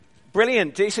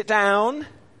Brilliant. Do sit down.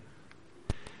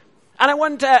 And I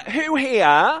wonder who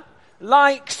here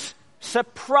likes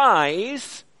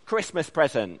surprise Christmas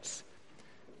presents?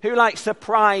 Who likes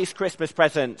surprise Christmas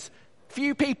presents?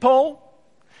 Few people.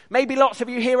 Maybe lots of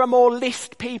you here are more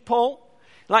list people.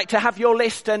 Like to have your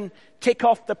list and tick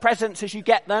off the presents as you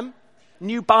get them.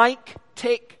 New bike,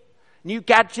 tick. New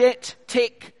gadget,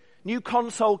 tick. New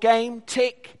console game,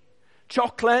 tick.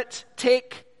 Chocolate,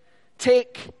 tick.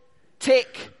 Tick.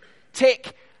 Tick.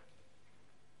 Tick.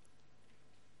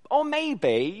 Or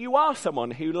maybe you are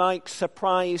someone who likes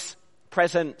surprise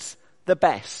presents the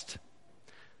best.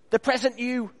 The present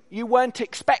you weren't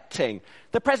expecting.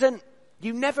 The present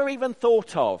you never even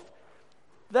thought of.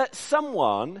 That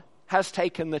someone has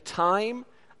taken the time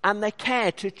and the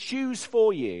care to choose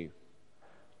for you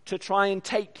to try and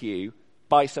take you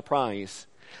by surprise.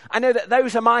 I know that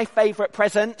those are my favourite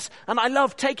presents, and I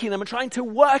love taking them and trying to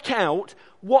work out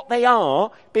what they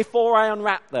are before I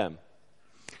unwrap them.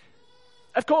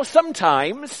 Of course,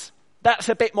 sometimes that's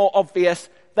a bit more obvious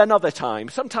than other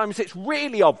times. Sometimes it's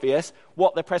really obvious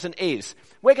what the present is.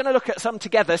 We're going to look at some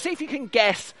together. See if you can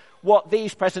guess what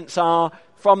these presents are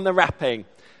from the wrapping.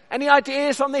 Any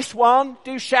ideas on this one?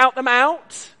 Do shout them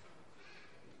out.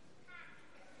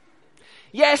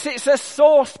 Yes, it's a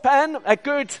saucepan, a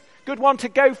good one to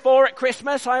go for at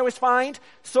Christmas, I always find.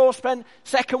 Saucepan.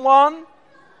 Second one.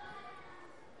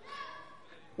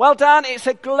 Well done, it's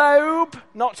a globe.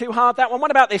 Not too hard, that one.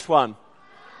 What about this one?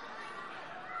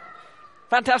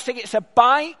 Fantastic, it's a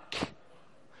bike.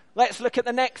 Let's look at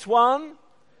the next one.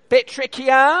 Bit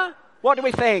trickier. What do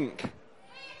we think?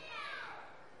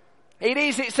 It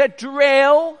is, it's a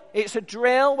drill. It's a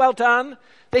drill, well done.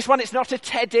 This one, it's not a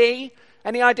teddy.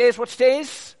 Any ideas what it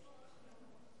is?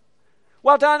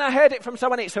 Well done, I heard it from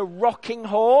someone. It's a rocking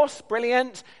horse,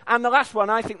 brilliant. And the last one,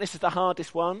 I think this is the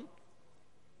hardest one.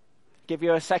 Give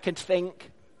you a second to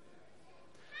think.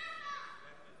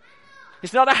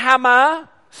 It's not a hammer.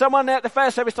 Someone at the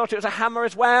first service thought it was a hammer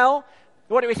as well.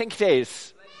 What do we think it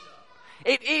is?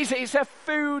 It is, it's a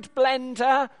food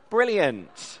blender.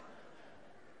 Brilliant.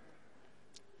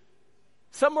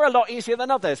 Some were a lot easier than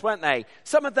others, weren't they?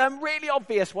 Some of them really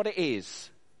obvious what it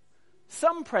is.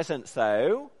 Some presents,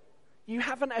 though, you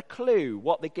haven't a clue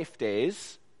what the gift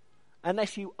is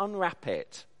unless you unwrap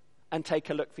it and take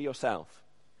a look for yourself.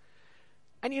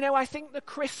 And you know, I think the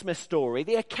Christmas story,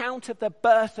 the account of the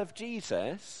birth of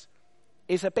Jesus,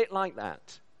 is a bit like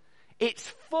that. It's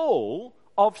full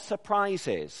of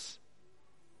surprises.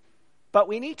 But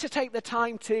we need to take the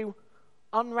time to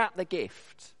unwrap the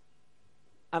gift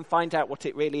and find out what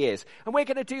it really is. And we're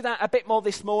going to do that a bit more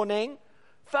this morning.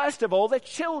 First of all, the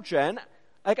children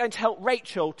are going to help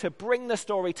Rachel to bring the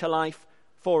story to life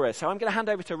for us. So I'm going to hand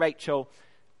over to Rachel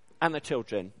and the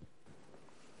children.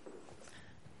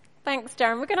 Thanks,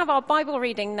 Darren. We're going to have our Bible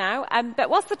reading now. But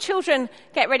whilst the children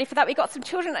get ready for that, we've got some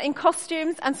children in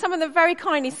costumes, and some of them very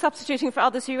kindly substituting for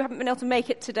others who haven't been able to make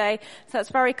it today. So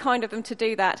it's very kind of them to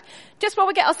do that. Just while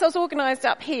we get ourselves organised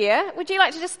up here, would you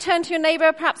like to just turn to your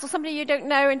neighbour, perhaps, or somebody you don't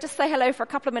know, and just say hello for a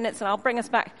couple of minutes, and I'll bring us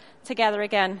back together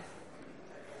again.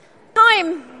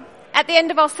 Time at the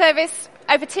end of our service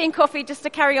over tea and coffee just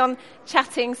to carry on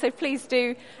chatting, so please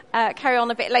do carry on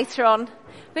a bit later on.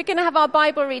 We're going to have our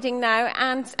Bible reading now,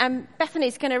 and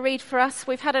Bethany's going to read for us.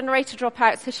 We've had a narrator drop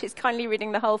out, so she's kindly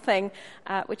reading the whole thing,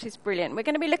 which is brilliant. We're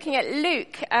going to be looking at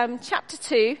Luke chapter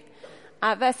 2,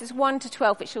 verses 1 to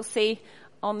 12, which you'll see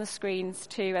on the screens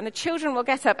too. And the children will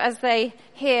get up as they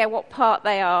hear what part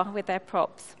they are with their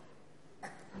props.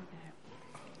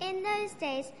 In those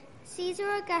days, Caesar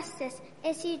Augustus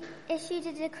issued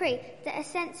a decree that a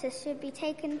census should be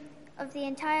taken of the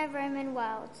entire Roman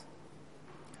world.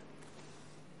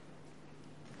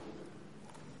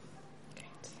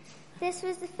 This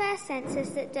was the first census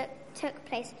that took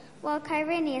place while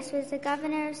Quirinius was the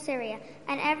governor of Syria,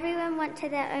 and everyone went to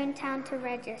their own town to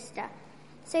register.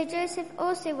 So Joseph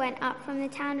also went up from the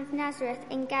town of Nazareth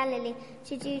in Galilee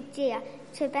to Judea,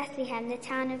 to Bethlehem, the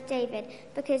town of David,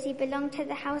 because he belonged to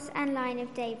the house and line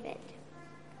of David.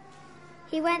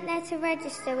 He went there to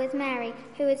register with Mary,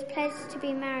 who was pledged to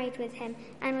be married with him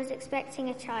and was expecting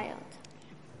a child.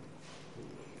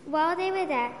 While they were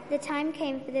there, the time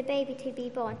came for the baby to be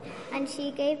born, and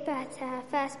she gave birth to her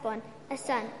firstborn, a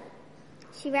son.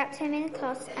 She wrapped him in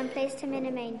cloths and placed him in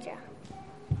a manger,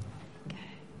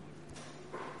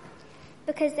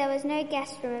 because there was no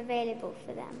guest room available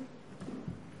for them.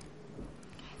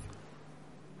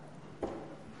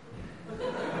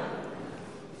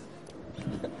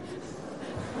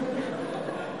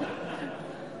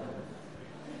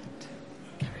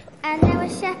 And there were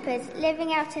shepherds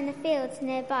living out in the fields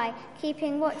nearby,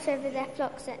 keeping watch over their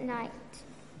flocks at night.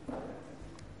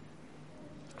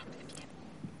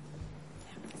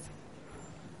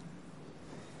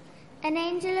 An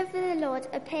angel of the Lord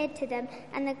appeared to them,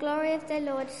 and the glory of the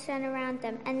Lord shone around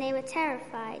them, and they were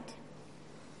terrified.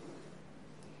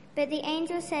 But the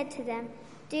angel said to them,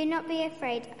 "Do not be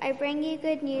afraid. I bring you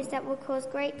good news that will cause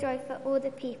great joy for all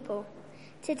the people.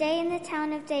 Today in the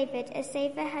town of David, a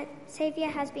Savior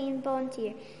has been born to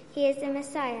you. He is the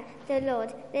Messiah, the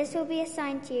Lord. This will be a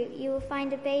sign to you. You will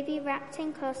find a baby wrapped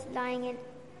in cloths lying in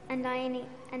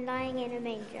a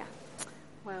manger."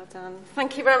 Well done.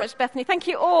 Thank you very much, Bethany. Thank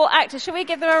you all, actors. Shall we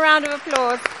give them a round of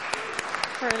applause?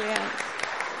 Brilliant.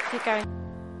 Keep going.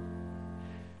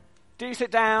 Do sit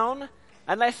down.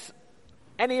 Unless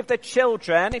any of the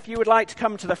children, if you would like to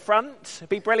come to the front, it'd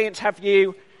be brilliant to have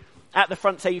you at the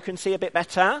front so you can see a bit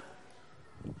better.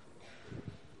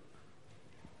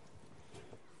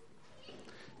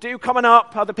 Do come on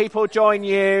up. Other people join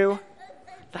you.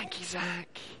 Thank you,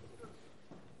 Zach.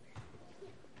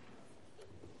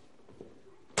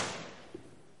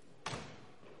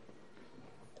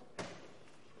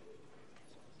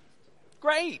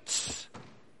 Great.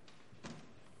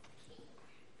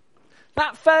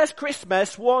 That first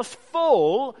Christmas was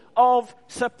full of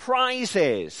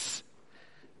surprises.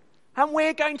 And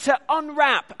we're going to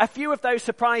unwrap a few of those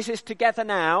surprises together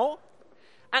now.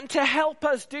 And to help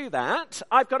us do that,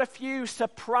 I've got a few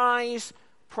surprise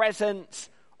presents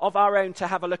of our own to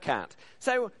have a look at.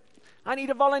 So I need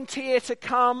a volunteer to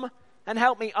come and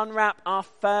help me unwrap our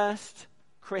first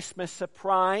Christmas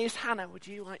surprise. Hannah, would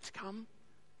you like to come?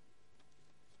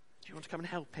 Do you want to come and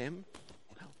help him?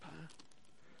 Help her.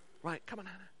 Right, come on,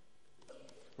 Hannah.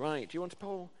 Right, do you want to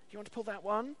pull that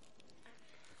one? And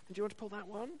do you want to pull that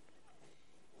one?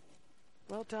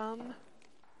 Well done.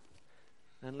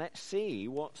 And let's see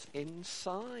what's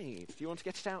inside. Do you want to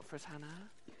get it out for us, Hannah?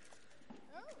 Oh,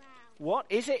 wow. What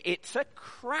is it? It's a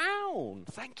crown.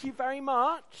 Thank you very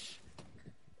much.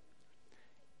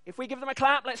 If we give them a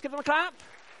clap, let's give them a clap.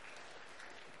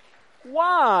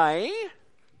 Why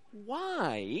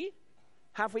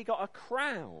have we got a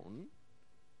crown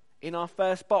in our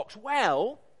first box?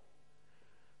 Well,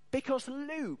 because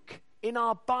Luke, in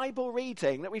our Bible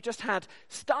reading that we've just had,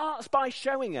 starts by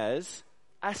showing us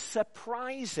a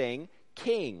surprising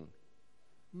king.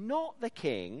 Not the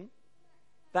king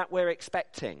that we're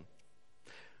expecting.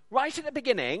 Right at the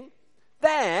beginning,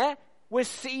 there was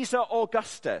Caesar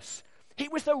Augustus. He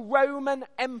was the Roman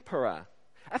emperor.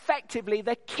 Effectively,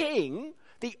 the king,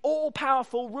 the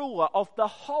all-powerful ruler of the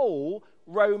whole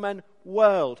Roman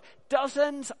world.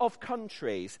 Dozens of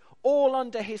countries, all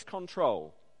under his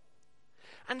control.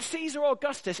 And Caesar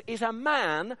Augustus is a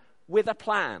man with a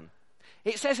plan.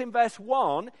 It says in verse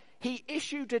 1, he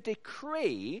issued a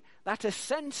decree that a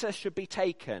census should be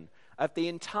taken of the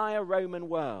entire Roman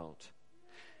world.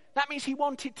 That means he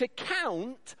wanted to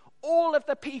count all of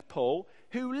the people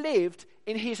who lived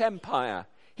in his empire.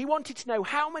 He wanted to know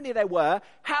how many there were,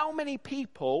 how many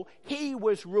people he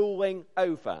was ruling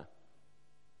over.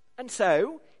 And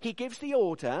so he gives the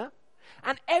order,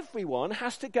 and everyone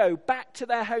has to go back to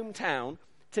their hometown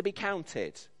to be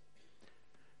counted.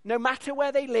 No matter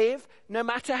where they live, no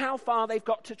matter how far they've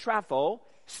got to travel,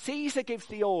 Caesar gives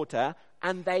the order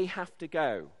and they have to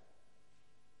go.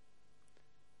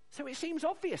 So it seems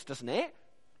obvious, doesn't it?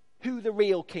 Who the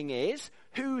real king is,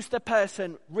 who's the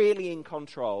person really in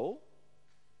control.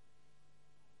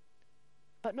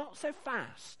 But not so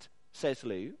fast, says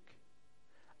Luke.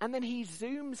 And then he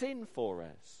zooms in for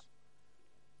us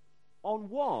on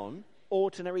one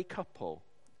ordinary couple,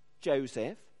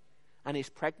 Joseph and his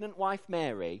pregnant wife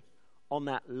Mary, on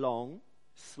that long,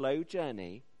 slow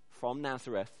journey from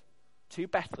Nazareth to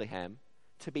Bethlehem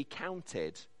to be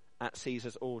counted at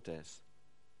Caesar's orders.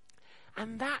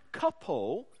 And that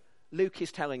couple, Luke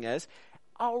is telling us,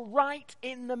 are right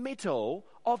in the middle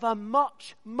of a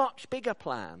much, much bigger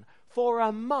plan for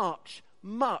a much,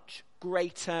 much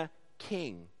greater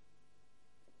king.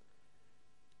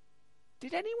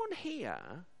 Did anyone hear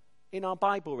in our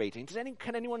Bible reading,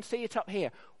 can anyone see it up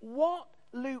here, what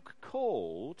Luke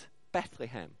called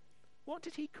Bethlehem? What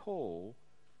did he call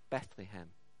Bethlehem?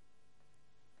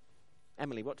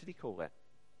 Emily, what did he call it?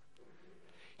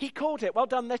 He called it, well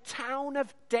done, the town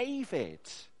of David.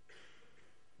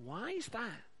 Why is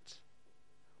that?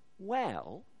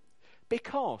 Well,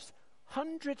 because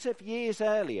hundreds of years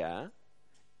earlier,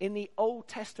 in the Old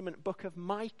Testament book of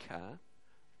Micah,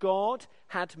 God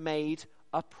had made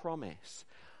a promise.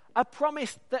 A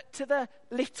promise that to the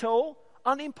little,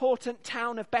 unimportant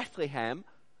town of Bethlehem,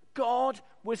 God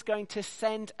was going to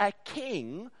send a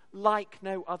king like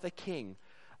no other king.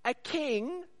 A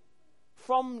king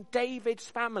from David's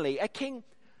family. A king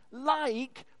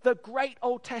like the great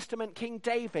Old Testament King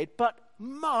David, but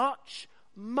much,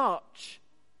 much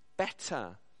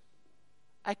better.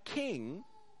 a king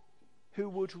who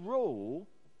would rule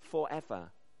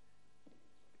forever.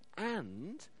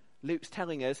 And Luke's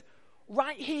telling us,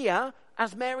 right here,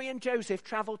 as Mary and Joseph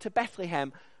travel to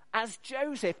Bethlehem, as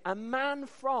Joseph, a man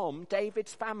from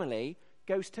David's family,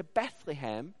 goes to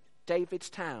Bethlehem, David's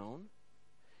town,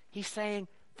 he's saying,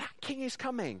 that king is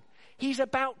coming. He's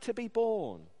about to be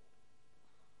born.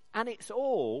 And it's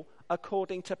all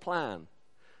according to plan.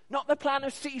 Not the plan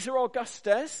of Caesar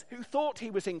Augustus, who thought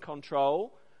he was in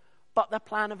control, but the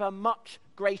plan of a much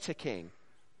greater king,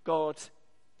 God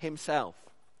himself.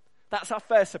 That's our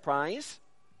first surprise.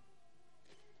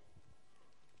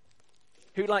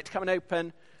 Who'd like to come and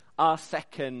open our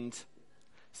second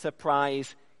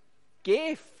surprise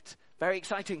gift? Very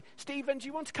exciting. Stephen, do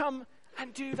you want to come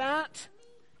and do that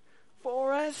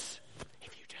for us?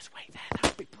 If you just wait there, that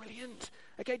would be brilliant.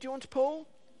 Okay, do you want to pull?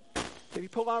 If you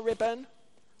pull our ribbon,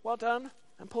 well done.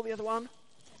 And pull the other one.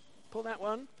 Pull that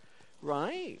one.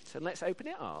 Right, and let's open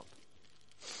it up.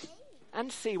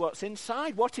 And see what's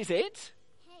inside. What is it?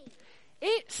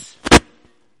 It's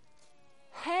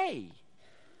hay.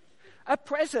 A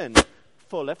present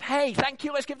full of hay. Thank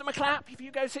you. Let's give them a clap. If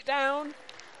you go sit down.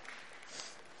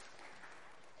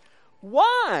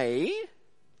 Why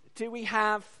do we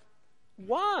have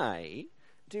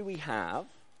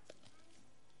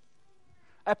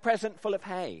a present full of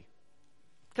hay?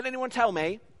 Can anyone tell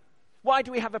me? Why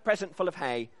do we have a present full of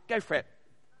hay? Go for it.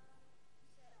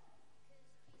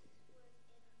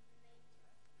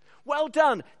 Well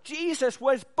done. Jesus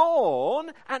was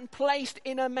born and placed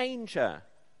in a manger.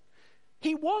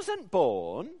 He wasn't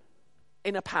born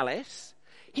in a palace.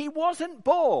 He wasn't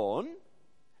born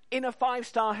in a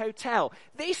 5-star hotel.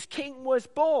 This king was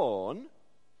born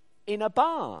in a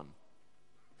barn.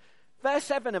 Verse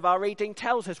 7 of our reading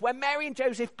tells us, when Mary and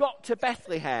Joseph got to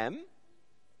Bethlehem,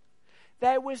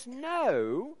 there was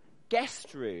no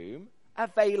guest room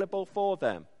available for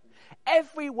them.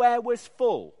 Everywhere was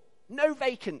full. No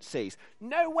vacancies.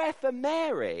 Nowhere for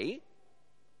Mary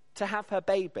to have her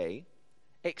baby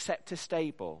except a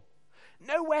stable.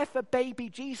 Nowhere for baby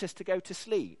Jesus to go to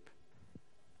sleep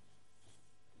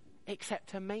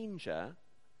except a manger,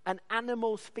 an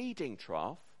animal's feeding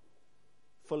trough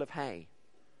full of hay.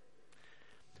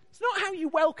 It's not how you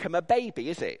welcome a baby,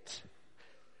 is it?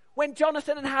 When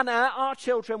Jonathan and Hannah, our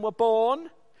children, were born,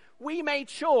 we made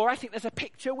sure, I think there's a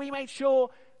picture, we made sure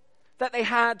that they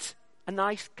had a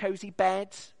nice cozy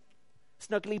bed,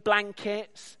 snuggly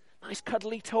blankets, nice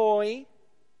cuddly toy.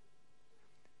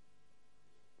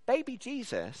 Baby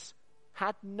Jesus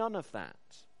had none of that.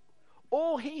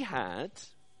 All he had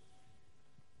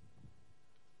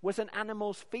was an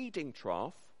animal's feeding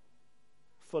trough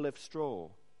full of straw.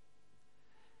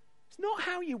 It's not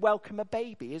how you welcome a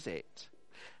baby, is it?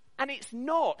 And it's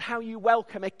not how you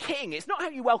welcome a king. It's not how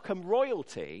you welcome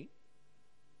royalty.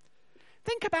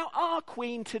 Think about our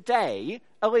queen today,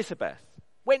 Elizabeth,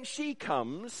 when she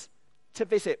comes to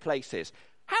visit places.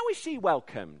 How is she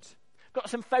welcomed? Got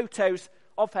some photos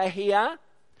of her here.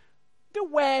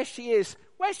 Where she is.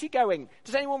 Where's she going?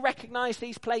 Does anyone recognise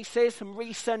these places? Some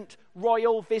recent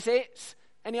royal visits?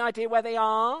 Any idea where they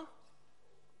are?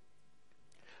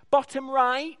 Bottom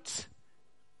right,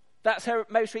 that's her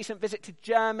most recent visit to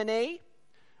Germany.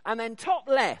 And then top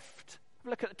left.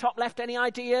 Look at the top left. Any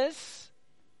ideas?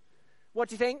 What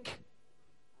do you think?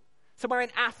 Somewhere in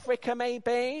Africa,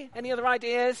 maybe? Any other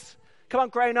ideas? Come on,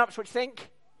 grown-ups, what do you think?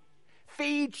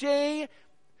 Fiji.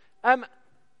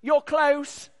 You're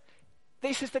close.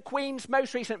 This is the Queen's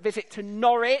most recent visit to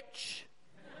Norwich.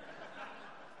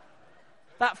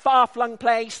 That far-flung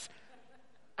place.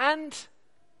 And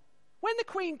when the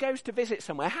Queen goes to visit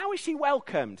somewhere, how is she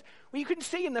welcomed? Well, you can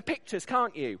see in the pictures,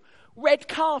 can't you? Red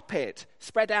carpet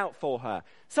spread out for her.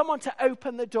 Someone to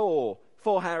open the door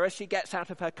for her as she gets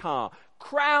out of her car.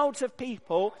 Crowds of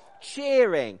people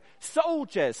cheering.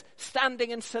 Soldiers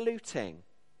standing and saluting.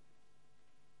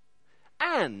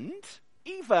 And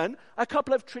even a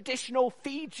couple of traditional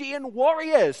Fijian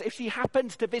warriors, if she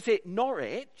happens to visit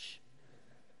Norwich.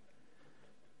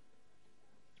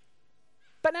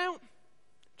 But now,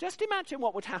 just imagine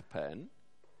what would happen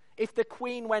if the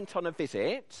Queen went on a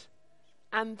visit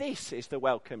and this is the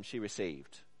welcome she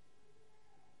received.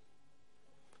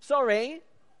 Sorry,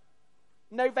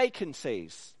 no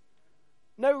vacancies,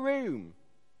 no room.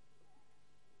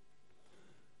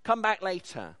 Come back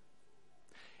later.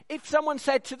 If someone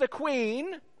said to the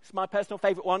Queen, it's my personal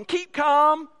favourite one, keep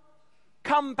calm,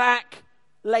 come back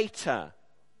later.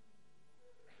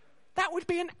 That would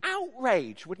be an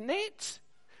outrage, wouldn't it?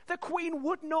 The Queen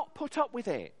would not put up with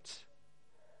it.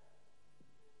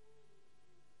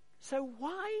 So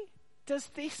why does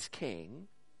this king,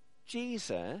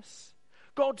 Jesus,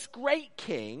 God's great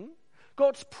king,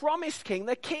 God's promised king,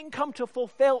 the king come to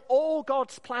fulfill all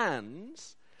God's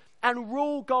plans and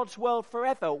rule God's world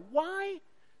forever. Why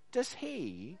does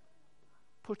he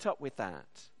put up with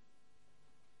that?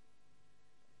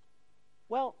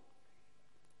 Well,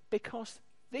 because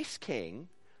this king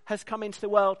has come into the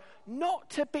world not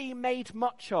to be made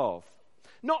much of,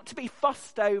 not to be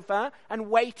fussed over and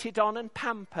waited on and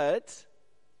pampered,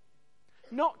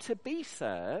 not to be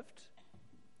served,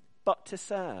 but to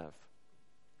serve.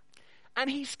 And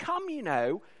he's come,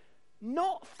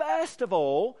 not first of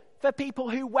all for people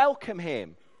who welcome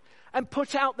him and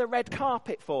put out the red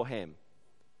carpet for him,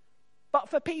 but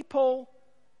for people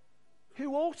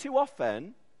who all too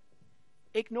often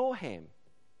ignore him,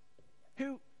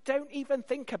 who don't even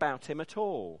think about him at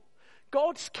all.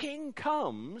 God's king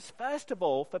comes, first of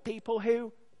all, for people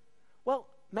who,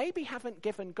 maybe haven't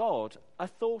given God a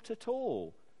thought at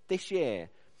all this year.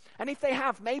 And if they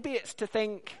have, maybe it's to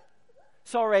think,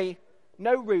 sorry,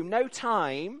 no room, no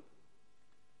time,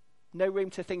 no room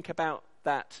to think about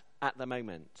that at the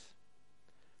moment.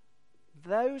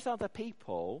 Those are the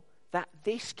people that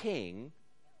this king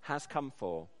has come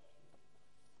for.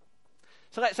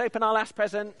 So let's open our last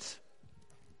present.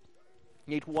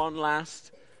 Need one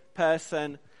last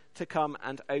person to come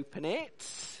and open it.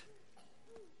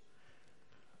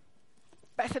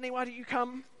 Bethany, why don't you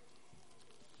come?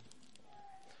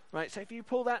 Right, so if you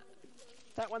pull that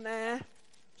one there.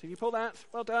 So if you pull that,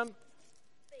 well done.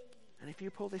 And if you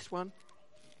pull this one.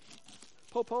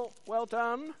 Pull, well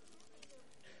done.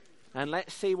 And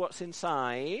let's see what's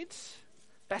inside.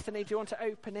 Bethany, do you want to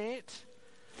open it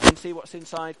and see what's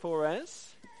inside for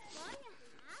us?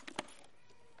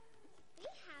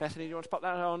 Bethany, do you want to pop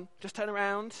that on? Just turn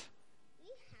around.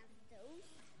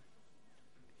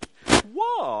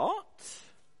 What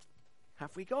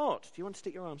have we got? Do you want to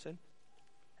stick your arms in?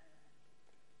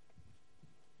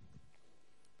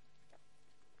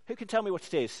 Who can tell me what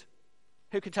it is?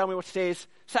 Who can tell me what it is?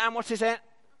 Sam, what is it?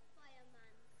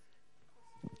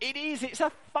 It is. It's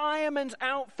a fireman's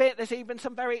outfit. There's even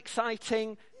some very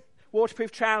exciting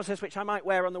waterproof trousers, which I might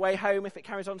wear on the way home if it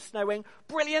carries on snowing.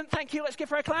 Brilliant. Thank you. Let's give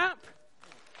her a clap.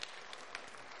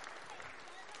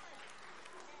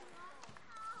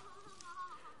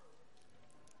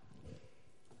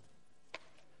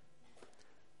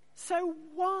 So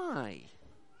why?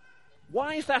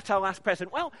 Why is that our last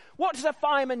present? Well, what does a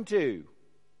fireman do?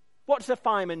 What does a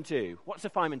fireman do?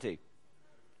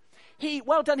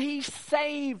 He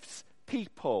saves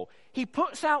people. He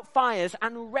puts out fires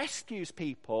and rescues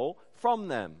people from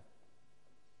them.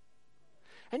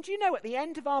 And at the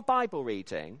end of our Bible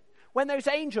reading, when those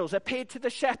angels appeared to the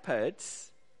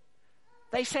shepherds,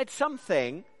 they said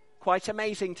something quite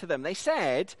amazing to them. They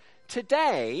said,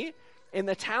 "Today, in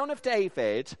the town of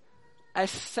David, a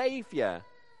Saviour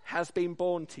has been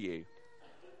born to you."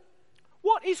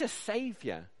 What is a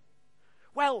Saviour?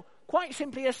 Well, quite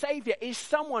simply, a Saviour is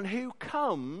someone who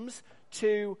comes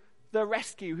to the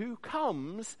rescue, who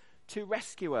comes to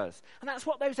rescue us. And that's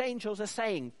what those angels are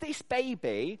saying. This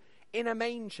baby in a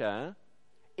manger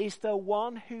is the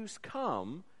one who's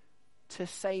come to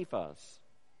save us.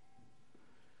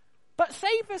 But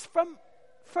save us from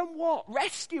what?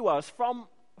 Rescue us from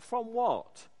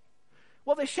what?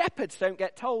 Well, the shepherds don't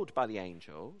get told by the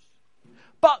angels,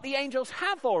 but the angels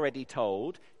have already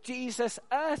told Jesus'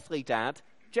 earthly dad,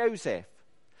 Joseph.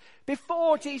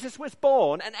 Before Jesus was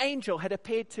born, an angel had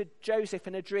appeared to Joseph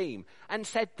in a dream and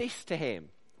said this to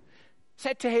him.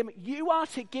 Said to him, "You are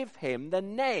to give him the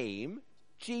name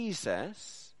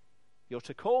Jesus. You're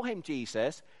to call him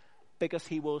Jesus because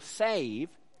he will save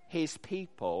his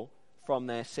people from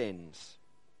their sins."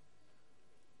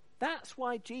 That's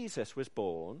why Jesus was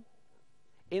born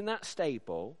in that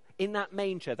stable, in that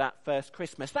manger, that first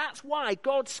Christmas. That's why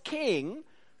God's King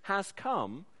has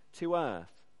come to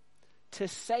earth, to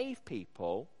save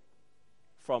people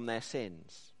from their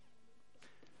sins.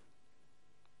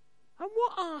 And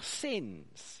what are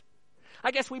sins?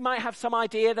 I guess we might have some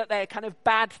idea that they're kind of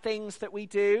bad things that we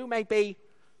do, maybe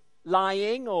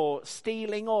lying or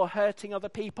stealing or hurting other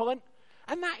people,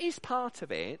 and that is part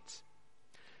of it.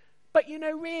 But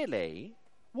really,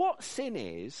 what sin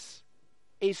is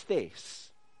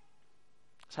this.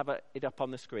 Let's have it up on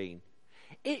the screen.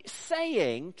 It's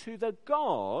saying to the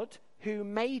God who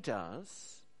made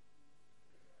us,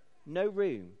 "No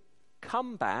room,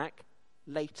 come back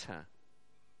later."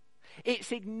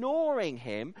 It's ignoring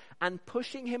him and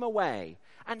pushing him away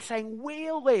and saying,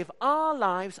 "We'll live our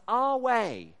lives our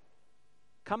way.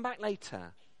 Come back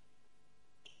later."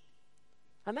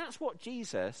 And that's what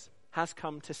Jesus has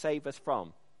come to save us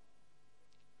from.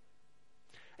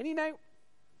 And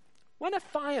when a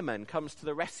fireman comes to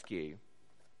the rescue,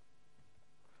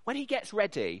 when he gets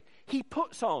ready, he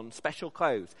puts on special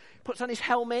clothes. He puts on his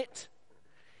helmet.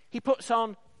 He puts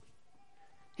on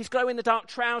his glow-in-the-dark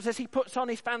trousers. He puts on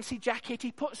his fancy jacket.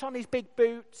 He puts on his big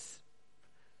boots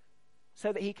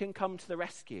so that he can come to the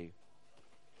rescue.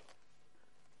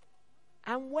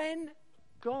 And when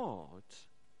God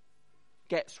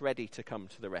gets ready to come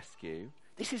to the rescue,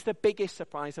 this is the biggest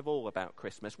surprise of all about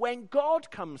Christmas. When God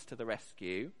comes to the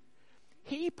rescue,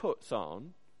 he puts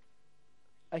on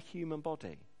a human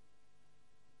body.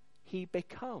 He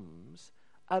becomes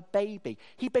a baby.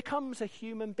 He becomes a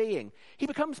human being. He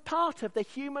becomes part of the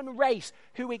human race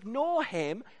who ignore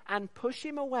him and push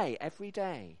him away every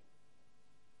day.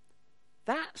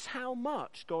 That's how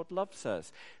much God loves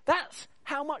us. That's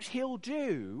how much he'll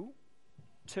do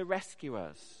to rescue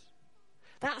us.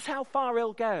 That's how far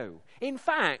he'll go. In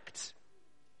fact,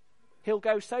 he'll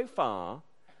go so far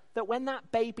that when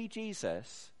that baby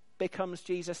Jesus becomes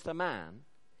Jesus the man,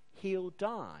 he'll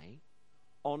die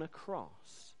on a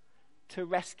cross to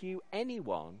rescue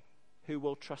anyone who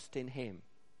will trust in him.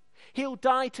 He'll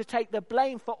die to take the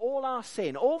blame for all our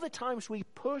sin, all the times we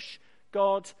push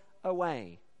God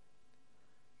away,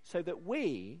 so that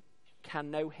we can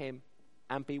know him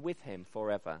and be with him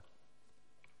forever.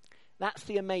 That's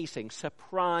the amazing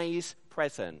surprise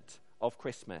present of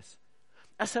Christmas.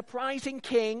 A surprising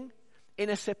king in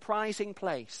a surprising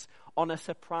place on a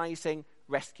surprising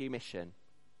rescue mission.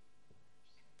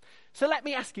 So let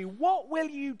me ask you, what will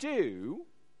you do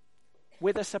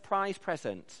with a surprise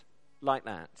present like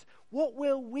that? What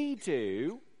will we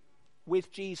do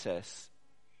with Jesus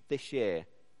this year?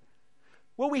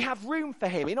 Will we have room for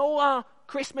him in all our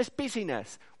Christmas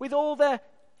busyness, with all the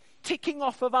ticking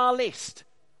off of our list?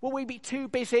 Will we be too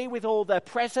busy with all the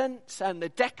presents and the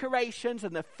decorations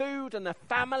and the food and the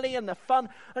family and the fun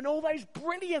and all those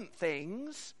brilliant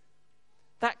things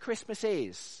that Christmas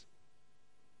is?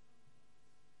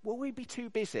 Will we be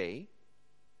too busy,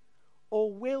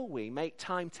 or will we make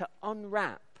time to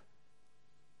unwrap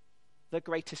the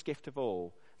greatest gift of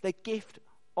all, the gift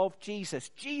of Jesus?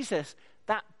 Jesus,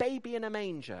 that baby in a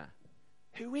manger,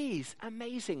 who is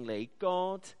amazingly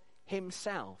God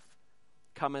himself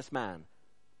come as man,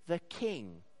 the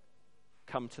King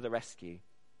come to the rescue.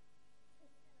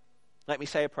 Let me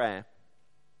say a prayer.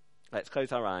 Let's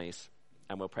close our eyes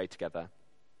and we'll pray together.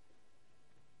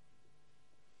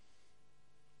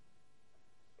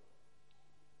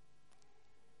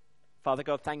 Father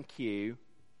God, thank you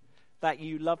that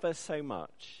you love us so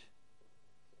much,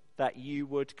 that you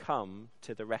would come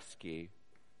to the rescue,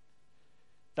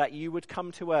 that you would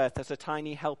come to earth as a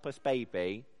tiny helpless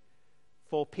baby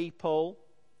for people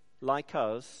like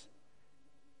us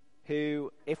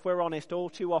who, if we're honest, all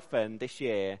too often this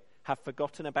year have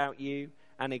forgotten about you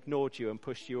and ignored you and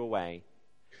pushed you away.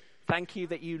 Thank you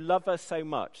that you love us so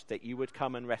much that you would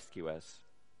come and rescue us.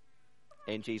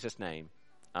 In Jesus' name,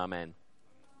 amen.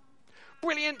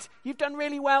 Brilliant. You've done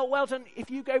really well. Well done. If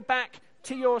you go back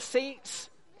to your seats,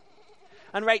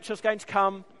 and Rachel's going to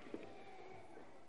come